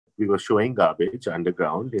we were showing Garbage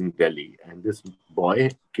underground in Delhi, and this boy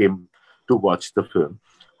came to watch the film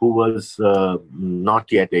who was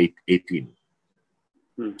not yet 18.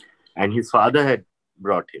 And his father had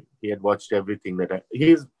brought him. He had watched everything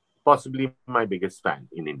he's possibly my biggest fan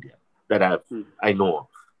in India that I know of.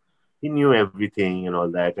 He knew everything and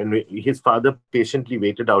all that. And his father patiently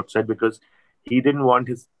waited outside because he didn't want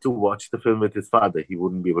to watch the film with his father. He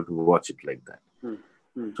wouldn't be able to watch it like that.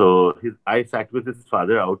 So I sat with his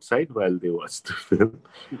father outside while they watched the film.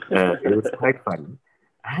 It was quite funny.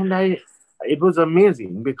 And it was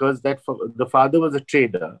amazing because the father was a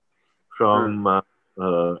trader from,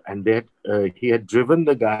 and he had driven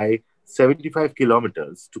the guy 75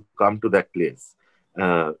 kilometers to come to that place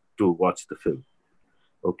to watch the film.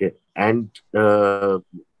 Okay. And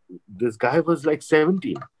this guy was like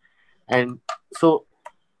 17. And so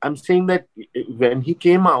I'm saying that when he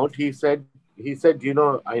came out, he said,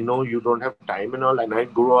 I know you don't have time and all, and I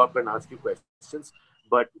grow up and ask you questions.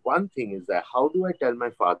 But one thing is that how do I tell my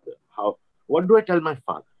father? What do I tell my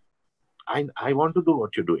father? I want to do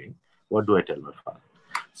what you're doing. What do I tell my father?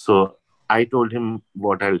 So I told him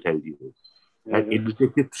what I'll tell you. And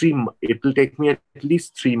it will take me at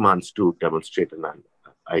least 3 months to demonstrate an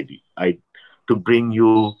ID, to bring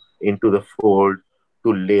you into the fold,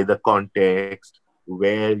 to lay the context,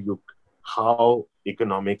 how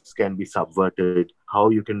economics can be subverted, how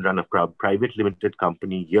you can run a private limited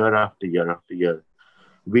company year after year after year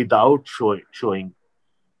without showing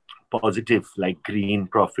positive, like green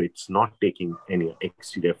profits, not taking any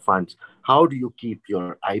exterior funds. How do you keep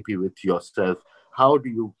your IP with yourself? How do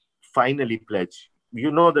you finally pledge?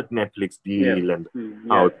 You know that Netflix deal and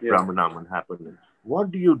how Brahmanaman happened.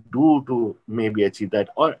 What do you do to maybe achieve that?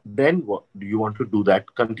 Or then what do you want to do that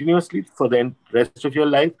continuously for the rest of your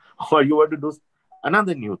life? Or you want to do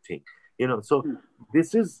another new thing? So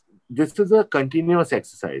this is a continuous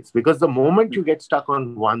exercise, because the moment you get stuck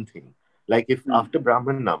on one thing, like if after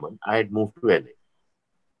Brahman Naman, I had moved to LA.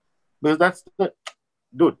 Because that's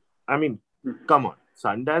dude, I mean, come on.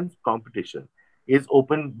 Sundance competition is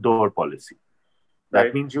open door policy.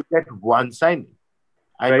 That means you get one signing.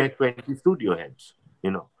 I met 20 studio heads,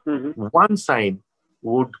 One sign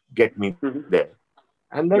would get me there.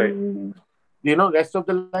 And then, rest of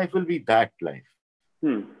the life will be that life.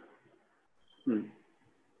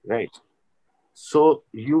 Right. So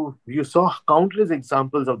you saw countless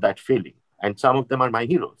examples of that failing. And some of them are my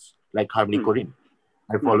heroes, like Harmony Korine.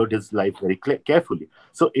 I followed his life very carefully.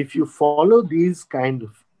 So if you follow these kind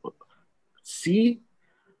of, see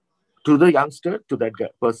to the youngster, to that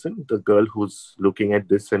person, the girl who's looking at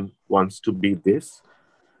this and wants to be this,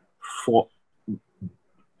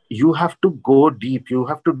 you have to go deep. You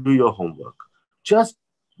have to do your homework. Just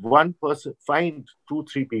one person, find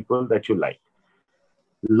 2-3 people that you like.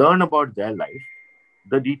 Learn about their life,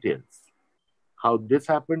 the details. How this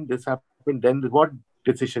happened, then what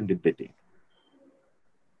decision did they take?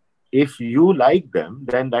 If you like them,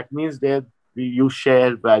 then that means you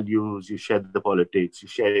share values, you share the politics, you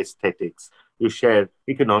share aesthetics, you share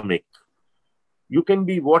economic. You can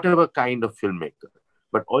be whatever kind of filmmaker,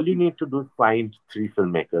 but all you need to do is find 3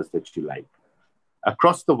 filmmakers that you like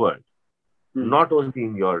across the world, not only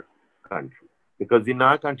in your country, because in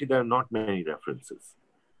our country there are not many references.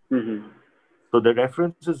 So the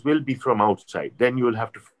references will be from outside. Then you will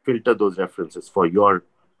have to filter those references for your,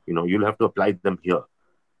 you'll have to apply them here.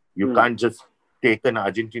 You can't just take an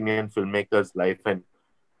Argentinian filmmaker's life and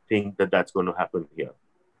think that that's going to happen here.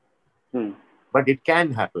 But it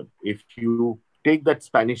can happen if you take that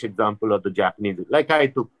Spanish example or the Japanese, like I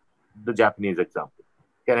took the Japanese example.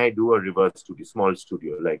 Can I do a reverse studio, small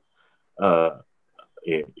studio, like, how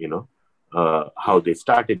they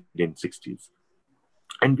started in 60s?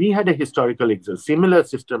 And we had a historical similar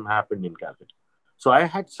system happened in Calcutta. So I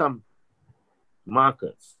had some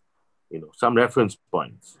markers, some reference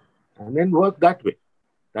points, and then work that way.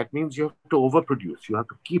 That means you have to overproduce. You have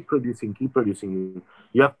to keep producing.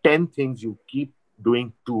 You have 10 things, you keep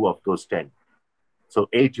doing 2 of those 10. So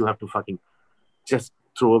 8 you have to fucking just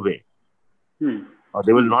throw away. Or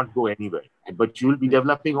they will not go anywhere. But you will be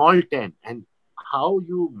developing all 10. And how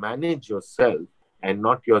you manage yourself, and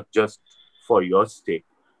not just for your sake,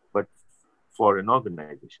 but for an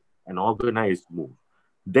organization, an organized move,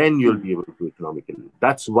 then you'll be able to economically.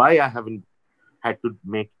 That's why I haven't had to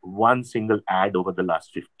make one single ad over the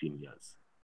last 15 years.